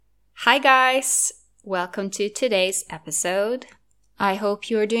Hi guys, welcome to today's episode. I hope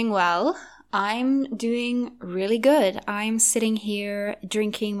you're doing well. I'm doing really good. I'm sitting here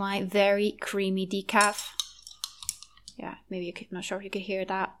drinking my very creamy decaf. Yeah, not sure if you could hear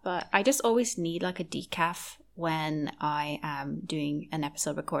that, but I just always need like a decaf when I am doing an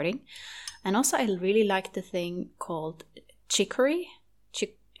episode recording. And also I really like the thing called chicory.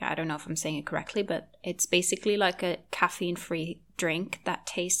 I don't know if I'm saying it correctly, but it's basically like a caffeine-free drink that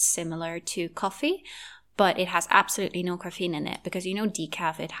tastes similar to coffee, but it has absolutely no caffeine in it because,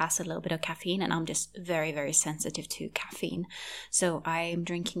 decaf, it has a little bit of caffeine, and I'm just very, very sensitive to caffeine. So I'm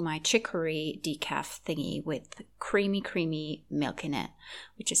drinking my chicory decaf thingy with creamy milk in it,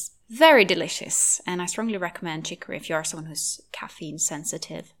 which is very delicious. And I strongly recommend chicory if you are someone who's caffeine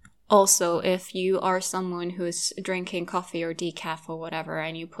sensitive. Also, if you are someone who's drinking coffee or decaf or whatever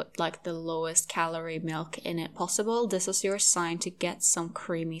and you put like the lowest calorie milk in it possible, this is your sign to get some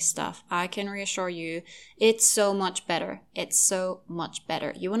creamy stuff. I can reassure you, it's so much better. It's so much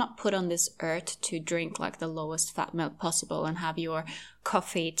better. You will not put on this earth to drink like the lowest fat milk possible and have your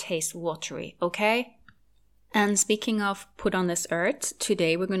coffee taste watery, okay? And speaking of put on this earth,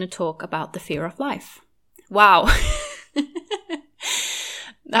 today we're going to talk about the fear of life. Wow.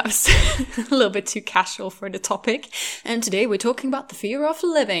 That was a little bit too casual for the topic. And today we're talking about the fear of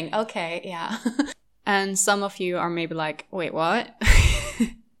living. Okay, yeah. And some of you are maybe like, wait, what?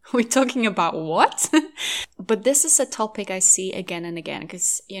 We're talking about what? But this is a topic I see again and again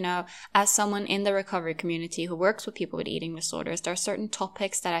because, as someone in the recovery community who works with people with eating disorders, there are certain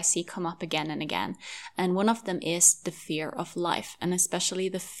topics that I see come up again and again. And one of them is the fear of life, and especially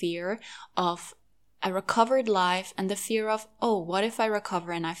the fear of a recovered life and the fear of, what if I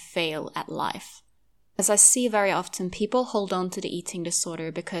recover and I fail at life? As I see very often, people hold on to the eating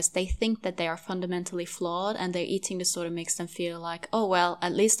disorder because they think that they are fundamentally flawed and their eating disorder makes them feel like,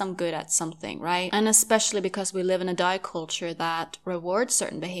 at least I'm good at something, right? And especially because we live in a diet culture that rewards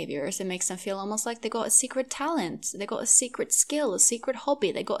certain behaviors, it makes them feel almost like they got a secret talent, they got a secret skill, a secret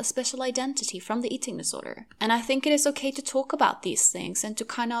hobby, they got a special identity from the eating disorder. And I think it is okay to talk about these things and to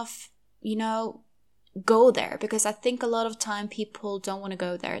kind of, go there, because I think a lot of time people don't want to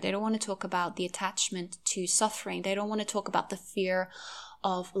go there. They don't want to talk about the attachment to suffering. They don't want to talk about the fear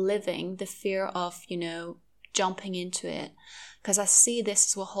of living, the fear of, jumping into it. Because I see this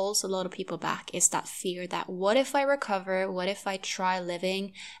is what holds a lot of people back, is that fear that what if I recover? What if I try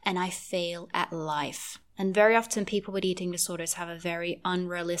living and I fail at life? And very often people with eating disorders have a very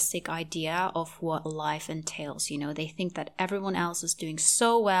unrealistic idea of what life entails. They think that everyone else is doing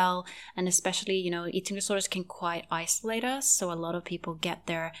so well. And especially, eating disorders can quite isolate us. So a lot of people get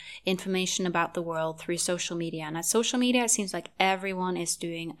their information about the world through social media. And at social media, it seems like everyone is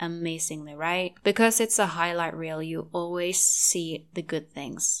doing amazingly, right? Because it's a highlight reel, you always see the good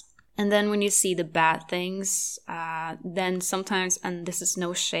things. And then when you see the bad things, then sometimes, and this is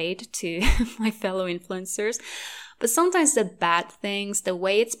no shade to my fellow influencers, but sometimes the bad things, the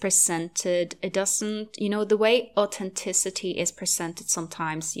way it's presented, it doesn't, the way authenticity is presented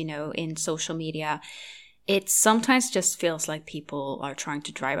sometimes, in social media, it sometimes just feels like people are trying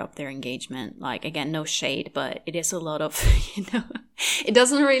to drive up their engagement. Like, again, no shade, but it is a lot of, it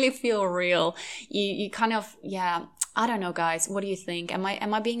doesn't really feel real. You kind of, I don't know, guys. What do you think? Am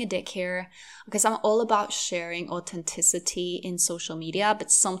I being a dick here? Because I'm all about sharing authenticity in social media,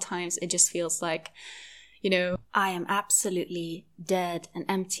 but sometimes it just feels like, I am absolutely dead and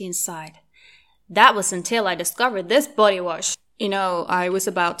empty inside. That was until I discovered this body wash. I was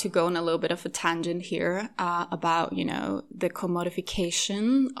about to go on a little bit of a tangent here about, the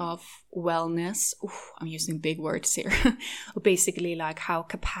commodification of wellness. Oof, I'm using big words here. Basically, like how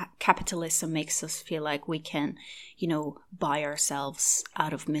capitalism makes us feel like we can, buy ourselves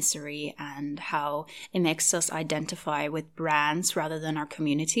out of misery, and how it makes us identify with brands rather than our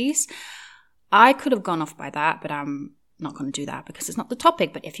communities. I could have gone off by that, but I'm not going to do that because it's not the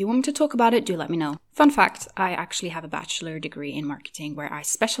topic. But if you want me to talk about it, do let me know. Fun fact, I actually have a bachelor degree in marketing where I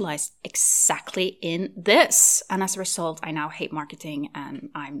specialize exactly in this. And as a result, I now hate marketing and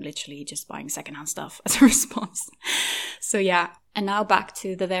I'm literally just buying secondhand stuff as a response. So yeah, and now back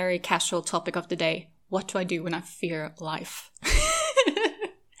to the very casual topic of the day. What do I do when I fear life?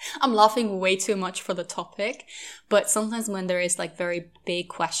 I'm laughing way too much for the topic, but sometimes when there is like very big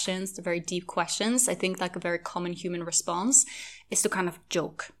questions, the very deep questions, I think like a very common human response is to kind of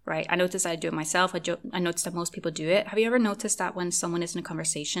joke, right? I notice I do it myself. I notice that most people do it. Have you ever noticed that when someone is in a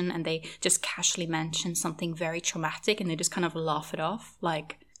conversation and they just casually mention something very traumatic and they just kind of laugh it off?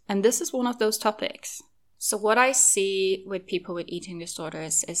 And this is one of those topics. So what I see with people with eating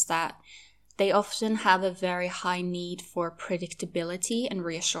disorders is that They often have a very high need for predictability and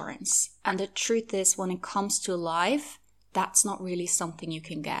reassurance. And the truth is, when it comes to life, that's not really something you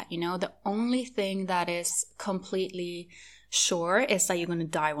can get. The only thing that is completely sure is that you're going to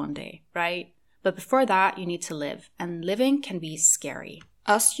die one day, right? But before that, you need to live. And living can be scary.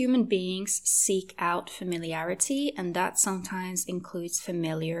 Us human beings seek out familiarity, and that sometimes includes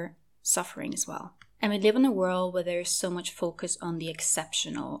familiar suffering as well. And we live in a world where there's so much focus on the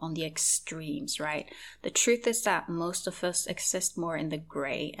exceptional, on the extremes, right? The truth is that most of us exist more in the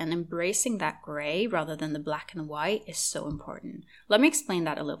gray, and embracing that gray rather than the black and white is so important. Let me explain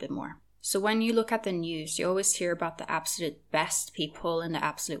that a little bit more. So when you look at the news, you always hear about the absolute best people and the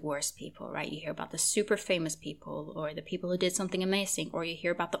absolute worst people, right? You hear about the super famous people, or the people who did something amazing, or you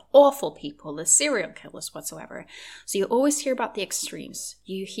hear about the awful people, the serial killers whatsoever. So you always hear about the extremes.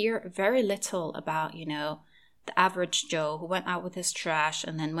 You hear very little about, the average Joe who went out with his trash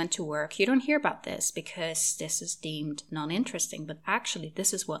and then went to work. You don't hear about this because this is deemed non-interesting, but actually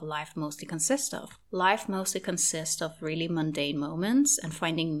this is what life mostly consists of. Life mostly consists of really mundane moments and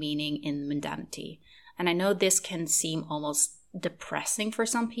finding meaning in mundanity. And I know this can seem almost depressing for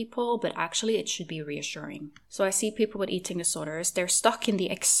some people, but actually it should be reassuring. So I see people with eating disorders, they're stuck in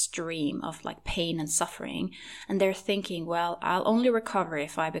the extreme of pain and suffering, and they're thinking, well, I'll only recover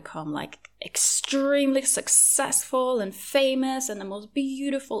if I become extremely successful and famous and the most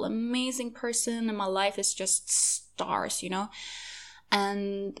beautiful, amazing person, and my life is just stars,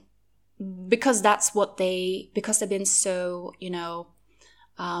 And because because they've been so,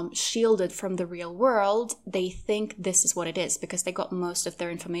 shielded from the real world, they think this is what it is because they got most of their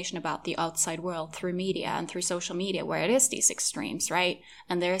information about the outside world through media and through social media, where it is these extremes, right?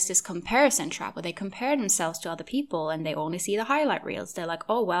 And there's this comparison trap where they compare themselves to other people and they only see the highlight reels. They're like,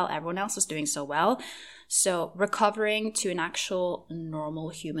 oh, well, everyone else is doing so well. So recovering to an actual normal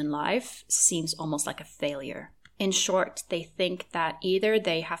human life seems almost like a failure. In short, they think that either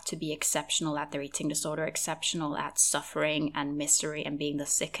they have to be exceptional at their eating disorder, exceptional at suffering and misery and being the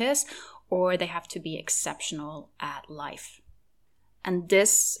sickest, or they have to be exceptional at life. And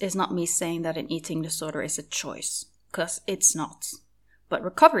this is not me saying that an eating disorder is a choice, because it's not. But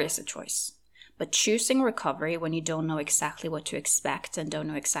recovery is a choice. But choosing recovery when you don't know exactly what to expect and don't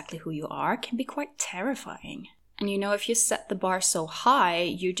know exactly who you are can be quite terrifying. And if you set the bar so high,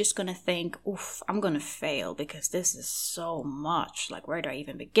 you're just going to think, oof, I'm going to fail because this is so much. Where do I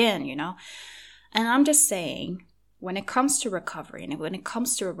even begin, And I'm just saying, when it comes to recovery and when it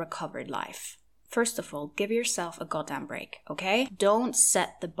comes to a recovered life, first of all, give yourself a goddamn break, okay? Don't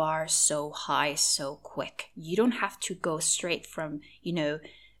set the bar so high so quick. You don't have to go straight from,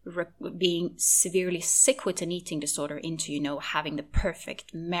 being severely sick with an eating disorder into, having the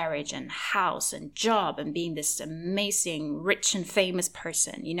perfect marriage and house and job and being this amazing, rich and famous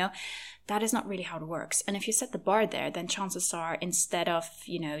person, That is not really how it works. And if you set the bar there, then chances are instead of,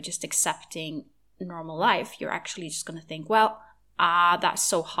 just accepting normal life, you're actually just going to think, well, that's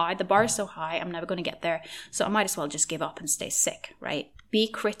so high. The bar is so high. I'm never going to get there. So I might as well just give up and stay sick, right? Be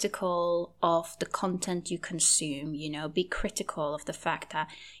critical of the content you consume, be critical of the fact that,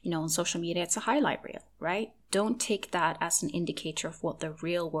 on social media, it's a highlight reel, right? Don't take that as an indicator of what the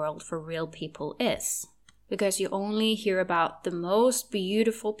real world for real people is. Because you only hear about the most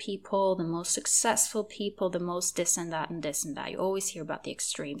beautiful people, the most successful people, the most this and that and this and that. You always hear about the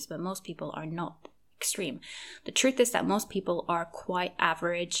extremes, but most people are not extreme. The truth is that most people are quite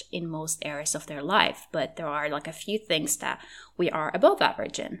average in most areas of their life, but there are a few things that we are above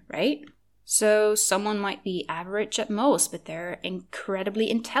average in, right? So someone might be average at most, but they're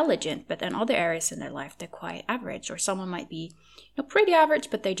incredibly intelligent, but in other areas in their life, they're quite average. Or someone might be pretty average,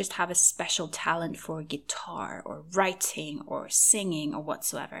 but they just have a special talent for guitar or writing or singing or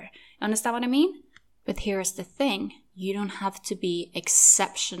whatsoever. You understand what I mean? But here's the thing. You don't have to be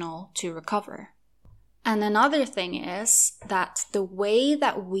exceptional to recover. And another thing is that the way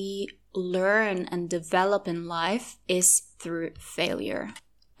that we learn and develop in life is through failure.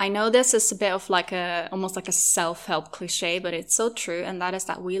 I know this is a bit of almost like a self-help cliche, but it's so true. And that is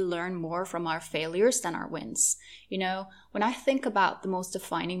that we learn more from our failures than our wins. When I think about the most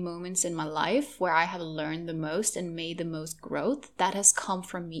defining moments in my life where I have learned the most and made the most growth, that has come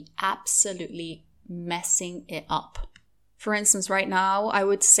from me absolutely messing it up. For instance, right now, I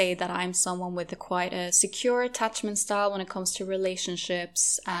would say that I'm someone with quite a secure attachment style when it comes to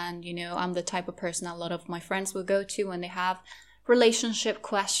relationships. And, I'm the type of person a lot of my friends will go to when they have relationship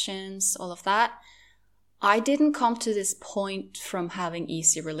questions, all of that. I didn't come to this point from having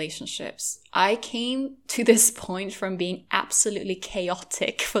easy relationships. I came to this point from being absolutely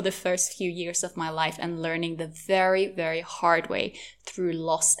chaotic for the first few years of my life and learning the very, very hard way through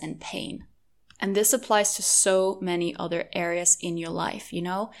loss and pain. And this applies to so many other areas in your life,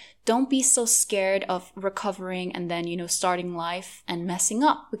 Don't be so scared of recovering and then, starting life and messing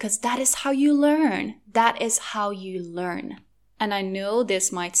up, because that is how you learn. That is how you learn. And I know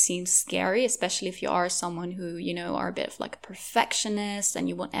this might seem scary, especially if you are someone who, are a bit of like a perfectionist and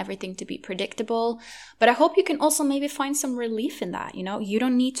you want everything to be predictable. But I hope you can also maybe find some relief in that, You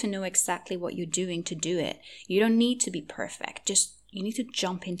don't need to know exactly what you're doing to do it. You don't need to be perfect. You need to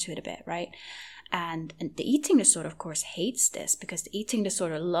jump into it a bit, right? And the eating disorder, of course, hates this, because the eating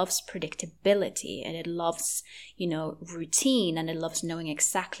disorder loves predictability, and it loves, routine, and it loves knowing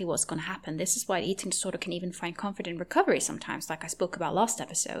exactly what's going to happen. This is why the eating disorder can even find comfort in recovery sometimes, like I spoke about last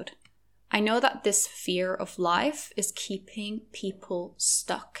episode. I know that this fear of life is keeping people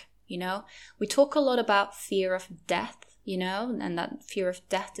stuck, We talk a lot about fear of death, and that fear of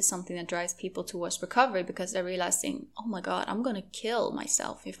death is something that drives people towards recovery, because they're realizing, oh my God, I'm going to kill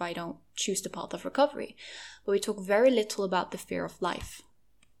myself if I don't choose the path of recovery. But we talk very little about the fear of life.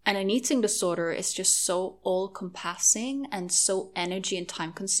 And an eating disorder is just so all-compassing and so energy and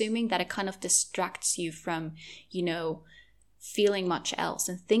time-consuming that it kind of distracts you from, feeling much else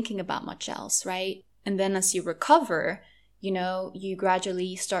and thinking about much else, right? And then as you recover, you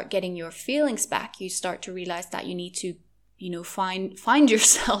gradually start getting your feelings back. You start to realize that you need to find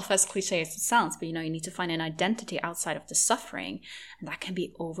yourself, as cliche as it sounds, but you need to find an identity outside of the suffering. And that can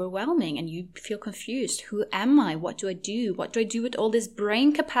be overwhelming, and you feel confused. Who am I? What do I do? What do I do with all this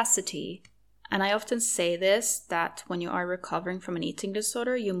brain capacity? And I often say this, that when you are recovering from an eating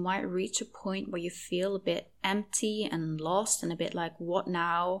disorder, you might reach a point where you feel a bit empty and lost and a bit like, what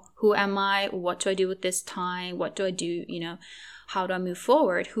now? Who am I? What do I do with this time? What do I do? How do I move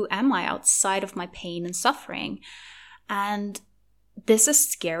forward? Who am I outside of my pain and suffering? And this is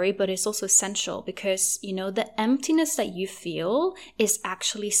scary, but it's also essential, because, the emptiness that you feel is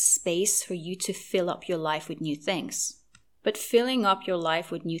actually space for you to fill up your life with new things. But filling up your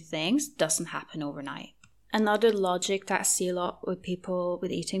life with new things doesn't happen overnight. Another logic that I see a lot with people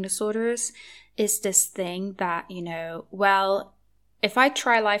with eating disorders is this thing that, if I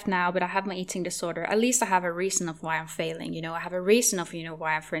try life now, but I have my eating disorder, at least I have a reason of why I'm failing. I have a reason of,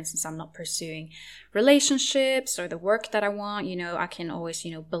 why I'm, for instance, I'm not pursuing relationships or the work that I want. I can always,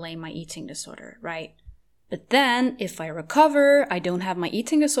 blame my eating disorder, right? But then if I recover, I don't have my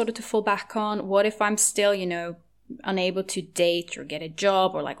eating disorder to fall back on. What if I'm still, unable to date or get a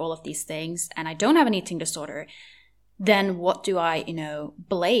job or like all of these things, and I don't have an eating disorder? Then what do I,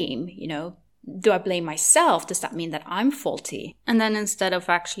 blame, Do I blame myself? Does that mean that I'm faulty? And then instead of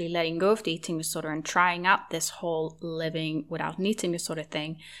actually letting go of the eating disorder and trying out this whole living without an eating disorder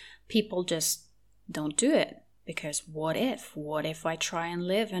thing, people just don't do it. Because what if I try and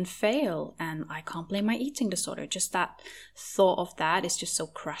live and fail and I can't blame my eating disorder? Just that thought of that is just so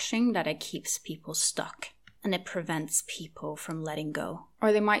crushing that it keeps people stuck. And it prevents people from letting go.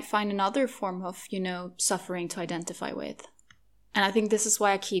 Or they might find another form of, suffering to identify with. And I think this is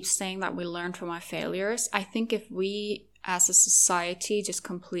why I keep saying that we learn from our failures. I think if we as a society just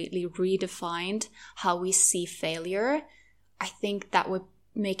completely redefined how we see failure, I think that would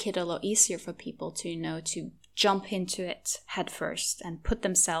make it a lot easier for people to, to jump into it head first and put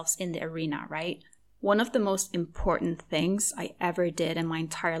themselves in the arena, right? One of the most important things I ever did in my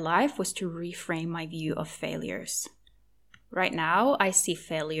entire life was to reframe my view of failures. Right now, I see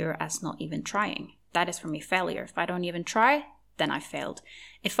failure as not even trying. That is for me failure. If I don't even try, then I failed.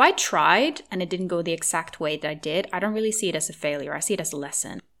 If I tried and it didn't go the exact way that I did, I don't really see it as a failure. I see it as a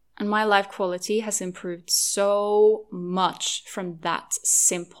lesson. And my life quality has improved so much from that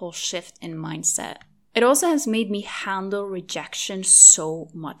simple shift in mindset. It also has made me handle rejection so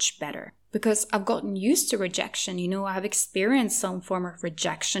much better. Because I've gotten used to rejection. I have experienced some form of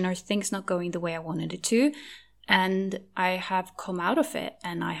rejection or things not going the way I wanted it to. And I have come out of it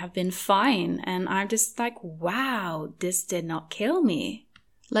and I have been fine. And I'm just like, wow, this did not kill me.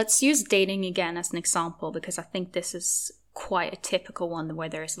 Let's use dating again as an example, because I think this is quite a typical one where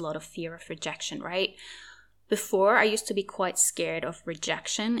there is a lot of fear of rejection, right? Before, I used to be quite scared of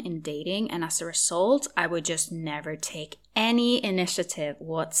rejection in dating, and as a result, I would just never take any initiative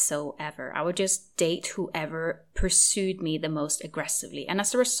whatsoever. I would just date whoever pursued me the most aggressively, and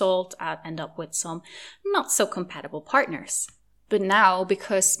as a result, I'd end up with some not so compatible partners. But now,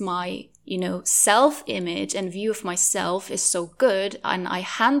 because my, self-image and view of myself is so good, and I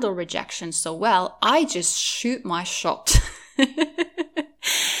handle rejection so well, I just shoot my shot.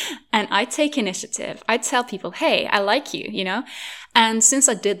 And I take initiative. I tell people, hey, I like you, And since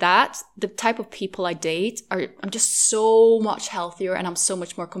I did that, the type of people I date I'm just so much healthier and I'm so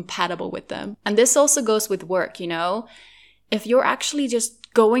much more compatible with them. And this also goes with work, If you're actually just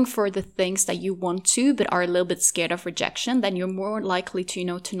going for the things that you want to but are a little bit scared of rejection, then you're more likely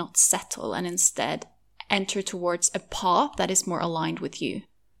to, to not settle and instead enter towards a path that is more aligned with you.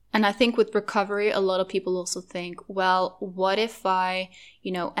 And I think with recovery, a lot of people also think, well, what if I,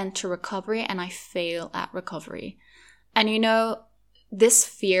 enter recovery and I fail at recovery? And this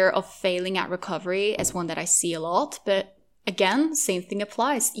fear of failing at recovery is one that I see a lot, but again, same thing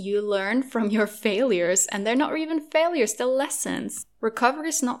applies. You learn from your failures, and they're not even failures, they're lessons. Recovery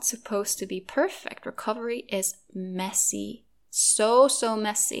is not supposed to be perfect. Recovery is messy. So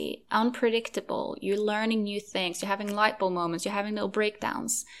messy, unpredictable. You're learning new things. You're having light bulb moments. You're having little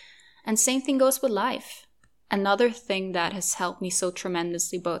breakdowns. And same thing goes with life. Another thing that has helped me so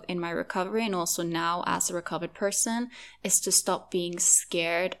tremendously, both in my recovery and also now as a recovered person, is to stop being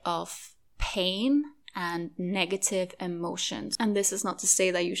scared of pain and negative emotions. And this is not to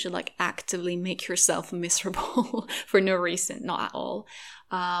say that you should actively make yourself miserable for no reason, not at all.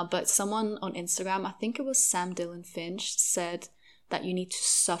 But someone on Instagram, I think it was Sam Dylan Finch, said that you need to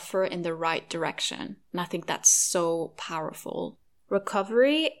suffer in the right direction. And I think that's so powerful.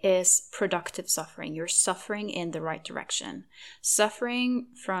 Recovery is productive suffering. You're suffering in the right direction. Suffering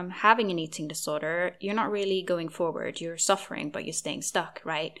from having an eating disorder, you're not really going forward. You're suffering, but you're staying stuck,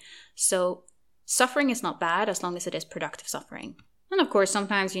 right? So suffering is not bad as long as it is productive suffering. And of course,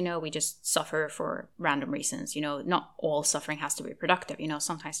 sometimes, we just suffer for random reasons. Not all suffering has to be productive.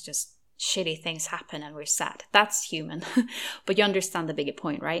 Sometimes just shitty things happen and we're sad. That's human. But you understand the bigger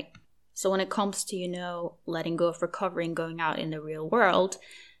point, right? So when it comes to, letting go of recovery and going out in the real world,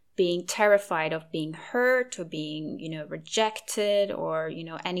 being terrified of being hurt or being, rejected or,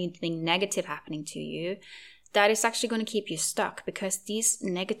 anything negative happening to you, that is actually going to keep you stuck, because these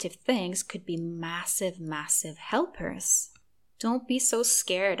negative things could be massive, massive helpers. Don't be so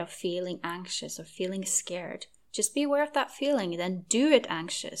scared of feeling anxious or feeling scared. Just be aware of that feeling, then do it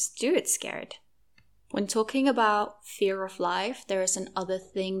anxious, do it scared. When talking about fear of life, there is another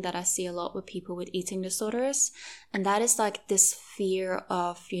thing that I see a lot with people with eating disorders, and that is this fear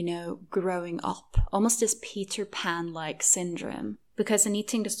of, growing up, almost this Peter Pan-like syndrome. Because an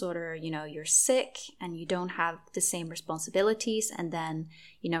eating disorder, you're sick and you don't have the same responsibilities, and then,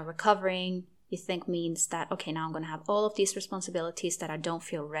 recovering, you think means that, okay, now I'm going to have all of these responsibilities that I don't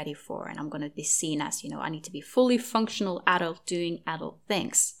feel ready for, and I'm going to be seen as, I need to be fully functional adult doing adult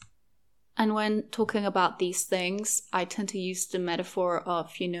things. And when talking about these things, I tend to use the metaphor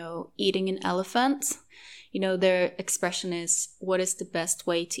of, eating an elephant. Their expression is, what is the best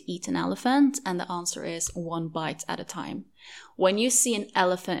way to eat an elephant? And the answer is one bite at a time. When you see an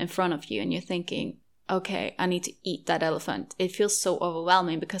elephant in front of you and you're thinking, okay, I need to eat that elephant, it feels so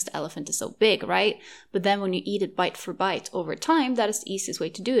overwhelming because the elephant is so big, right? But then when you eat it bite for bite over time, that is the easiest way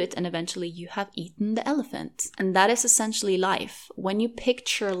to do it. And eventually you have eaten the elephant. And that is essentially life. When you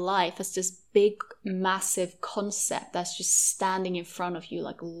picture life as this big, massive concept that's just standing in front of you,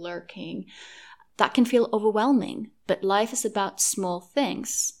 lurking, that can feel overwhelming. But life is about small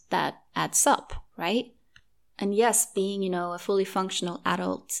things that adds up, right? And yes, being, a fully functional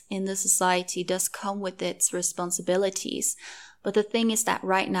adult in the society does come with its responsibilities. But the thing is that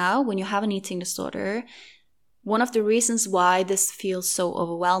right now, when you have an eating disorder, one of the reasons why this feels so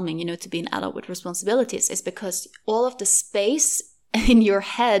overwhelming, to be an adult with responsibilities, is because all of the space in your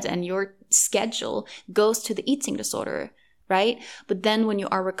head and your schedule goes to the eating disorder, right? But then when you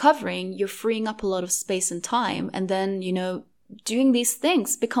are recovering, you're freeing up a lot of space and time. And then, doing these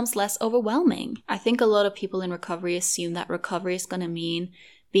things becomes less overwhelming. I think a lot of people in recovery assume that recovery is going to mean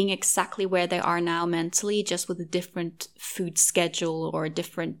being exactly where they are now mentally, just with a different food schedule or a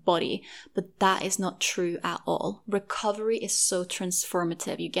different body. But that is not true at all. Recovery is so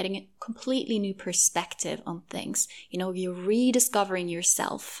transformative. You're getting a completely new perspective on things. You're rediscovering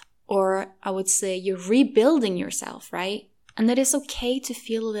yourself. Or I would say you're rebuilding yourself, right? And it is okay to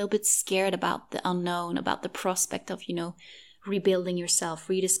feel a little bit scared about the unknown, about the prospect of, rebuilding yourself,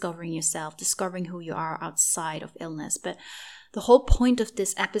 rediscovering yourself, discovering who you are outside of illness. But the whole point of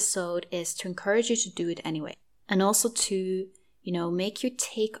this episode is to encourage you to do it anyway. And also to, make you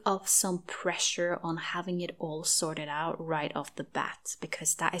take off some pressure on having it all sorted out right off the bat,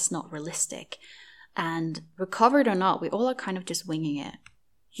 because that is not realistic. And recovered or not, we all are kind of just winging it.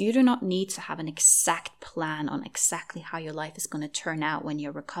 You do not need to have an exact plan on exactly how your life is going to turn out when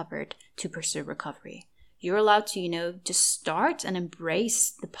you're recovered to pursue recovery. You're allowed to, just start and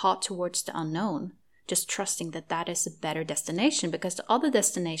embrace the path towards the unknown, just trusting that that is a better destination, because the other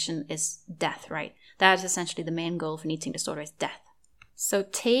destination is death, right? That is essentially the main goal of an eating disorder, is death. So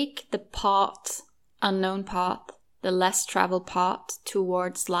take the path, unknown path, the less traveled path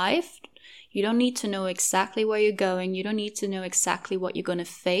towards life, You don't need to know exactly where you're going. You don't need to know exactly what you're going to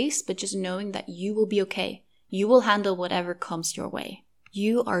face, but just knowing that you will be okay. You will handle whatever comes your way.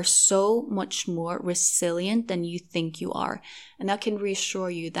 You are so much more resilient than you think you are. And I can reassure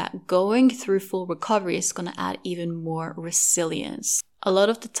you that going through full recovery is going to add even more resilience. A lot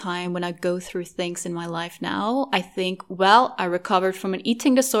of the time when I go through things in my life now, I think, well, I recovered from an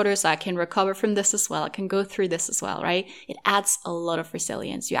eating disorder, so I can recover from this as well. I can go through this as well, right? It adds a lot of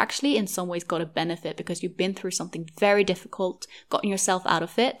resilience. You actually in some ways got a benefit because you've been through something very difficult, gotten yourself out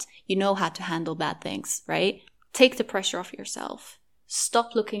of it. You know how to handle bad things, right? Take the pressure off yourself.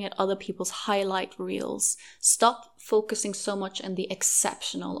 Stop looking at other people's highlight reels. Stop focusing so much on the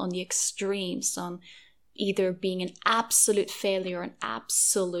exceptional, on the extremes, on either being an absolute failure or an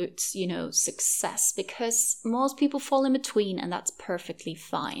absolute, success, because most people fall in between, and that's perfectly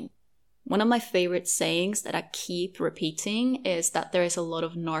fine. One of my favorite sayings that I keep repeating is that there is a lot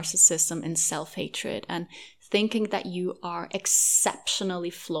of narcissism and self-hatred, and thinking that you are exceptionally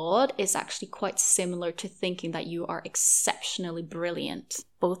flawed is actually quite similar to thinking that you are exceptionally brilliant.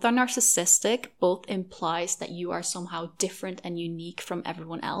 Both are narcissistic, both implies that you are somehow different and unique from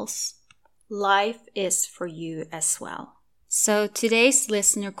everyone else. Life is for you as well. So today's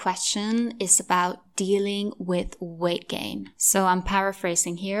listener question is about dealing with weight gain. So I'm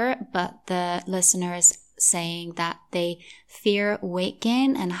paraphrasing here, but the listener is saying that they fear weight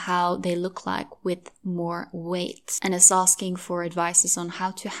gain and how they look like with more weight, and is asking for advices on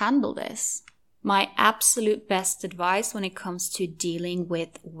how to handle this. My absolute best advice when it comes to dealing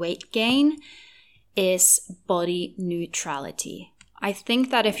with weight gain is body neutrality. I think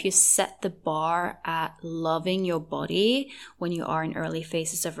that if you set the bar at loving your body when you are in early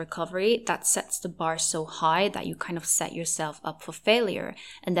phases of recovery, that sets the bar so high that you kind of set yourself up for failure.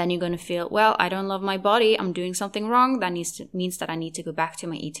 And then you're going to feel, well, I don't love my body. I'm doing something wrong. That means that I need to go back to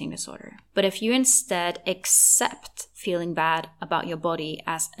my eating disorder. But if you instead accept feeling bad about your body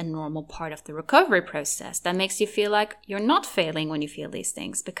as a normal part of the recovery process, that makes you feel like you're not failing when you feel these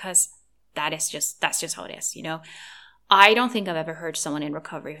things, because that's just how it is, I don't think I've ever heard someone in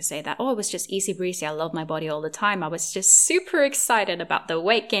recovery who say that, oh, it was just easy breezy. I love my body all the time. I was just super excited about the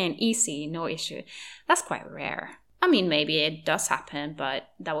weight gain, easy, no issue. That's quite rare. I mean, maybe it does happen, but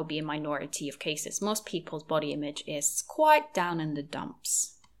that would be a minority of cases. Most people's body image is quite down in the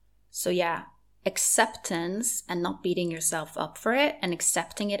dumps. So yeah, acceptance and not beating yourself up for it, and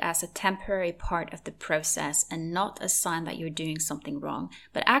accepting it as a temporary part of the process and not a sign that you're doing something wrong,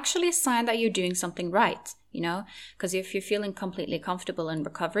 but actually a sign that you're doing something right. Because if you're feeling completely comfortable in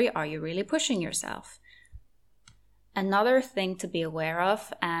recovery, are you really pushing yourself? Another thing to be aware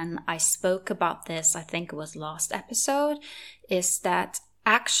of, and I spoke about this, I think it was last episode, is that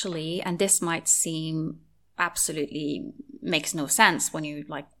actually, and this might seem absolutely makes no sense when you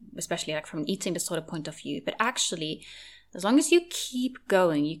especially from an eating disorder point of view, but actually, as long as you keep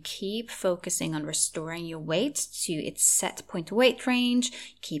going, you keep focusing on restoring your weight to its set point weight range,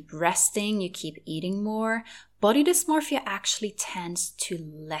 you keep resting, you keep eating more, body dysmorphia actually tends to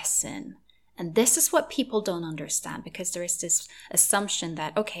lessen. And this is what people don't understand, because there is this assumption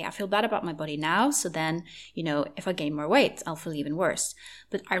that, okay, I feel bad about my body now, so then, if I gain more weight, I'll feel even worse.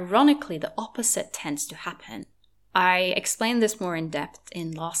 But ironically, the opposite tends to happen. I explained this more in depth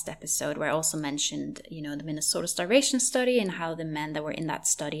in last episode, where I also mentioned, the Minnesota starvation study and how the men that were in that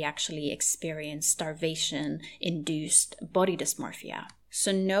study actually experienced starvation-induced body dysmorphia.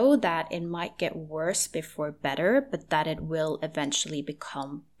 So know that it might get worse before better, but that it will eventually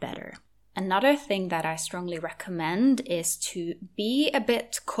become better. Another thing that I strongly recommend is to be a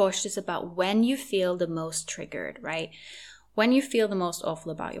bit cautious about when you feel the most triggered, right? When you feel the most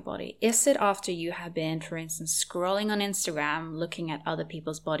awful about your body. Is it after you have been, for instance, scrolling on Instagram, looking at other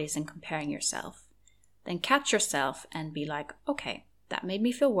people's bodies and comparing yourself? Then catch yourself and be like, okay, that made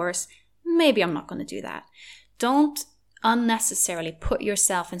me feel worse. Maybe I'm not going to do that. Don't unnecessarily put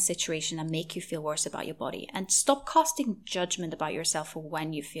yourself in a situation that make you feel worse about your body, and stop casting judgment about yourself for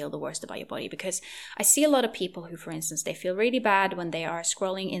when you feel the worst about your body. Because I see a lot of people who, for instance, they feel really bad when they are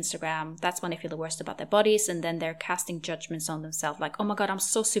scrolling Instagram. That's when they feel the worst about their bodies, and then they're casting judgments on themselves like, oh my god, I'm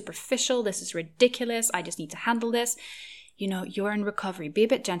so superficial, this is ridiculous, I just need to handle this. You're in recovery. Be a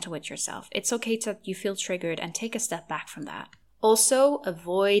bit gentle with yourself. It's okay that you feel triggered, and take a step back from that. Also,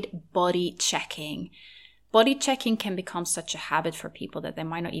 avoid body checking. Body checking can become such a habit for people that they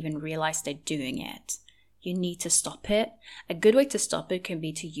might not even realize they're doing it. You need to stop it. A good way to stop it can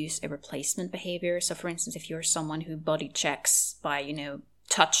be to use a replacement behavior. So for instance, if you're someone who body checks by,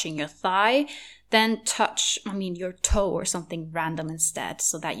 touching your thigh, then touch, your toe or something random instead,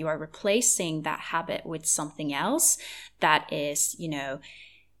 so that you are replacing that habit with something else that is,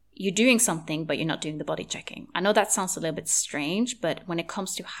 you're doing something, but you're not doing the body checking. I know that sounds a little bit strange, but when it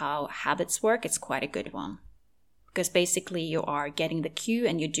comes to how habits work, it's quite a good one. Because basically you are getting the cue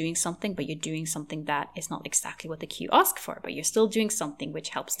and you're doing something, but you're doing something that is not exactly what the cue asked for, but you're still doing something which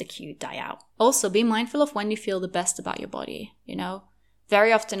helps the cue die out. Also, be mindful of when you feel the best about your body, you know?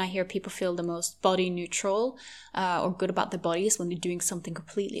 Very often I hear people feel the most body neutral or good about their bodies when they're doing something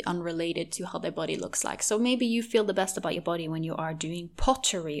completely unrelated to how their body looks like. So maybe you feel the best about your body when you are doing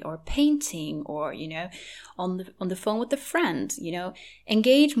pottery or painting or, you know, on the phone with a friend, you know.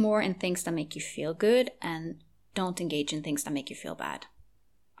 Engage more in things that make you feel good and don't engage in things that make you feel bad.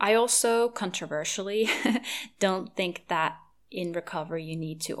 I also, controversially, don't think that in recovery you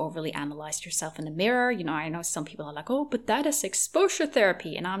need to overly analyze yourself in the mirror. You know, I know some people are like, oh, but that is exposure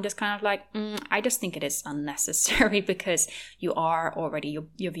therapy. And I'm just kind of like, I just think it is unnecessary because you are already,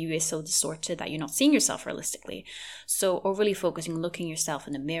 your view is so distorted that you're not seeing yourself realistically. So overly focusing, looking yourself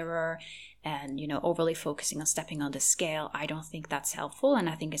in the mirror and, you know, overly focusing on stepping on the scale, I don't think that's helpful. And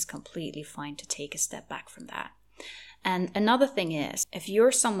I think it's completely fine to take a step back from that. And another thing is, if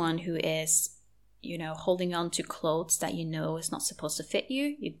you're someone who is, you know, holding on to clothes that you know is not supposed to fit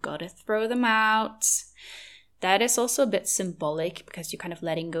you, you gotta throw them out. That is also a bit symbolic because you're kind of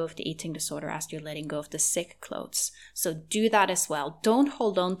letting go of the eating disorder as you're letting go of the sick clothes. So do that as well. Don't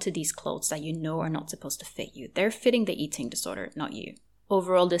hold on to these clothes that you know are not supposed to fit you. They're fitting the eating disorder, not you.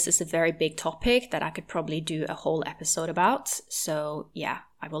 Overall, this is a very big topic that I could probably do a whole episode about. So yeah,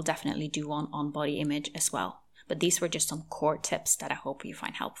 I will definitely do one on body image as well. But these were just some core tips that I hope you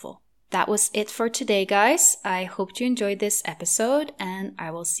find helpful. That was it for today, guys. I hope you enjoyed this episode, and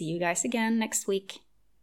I will see you guys again next week.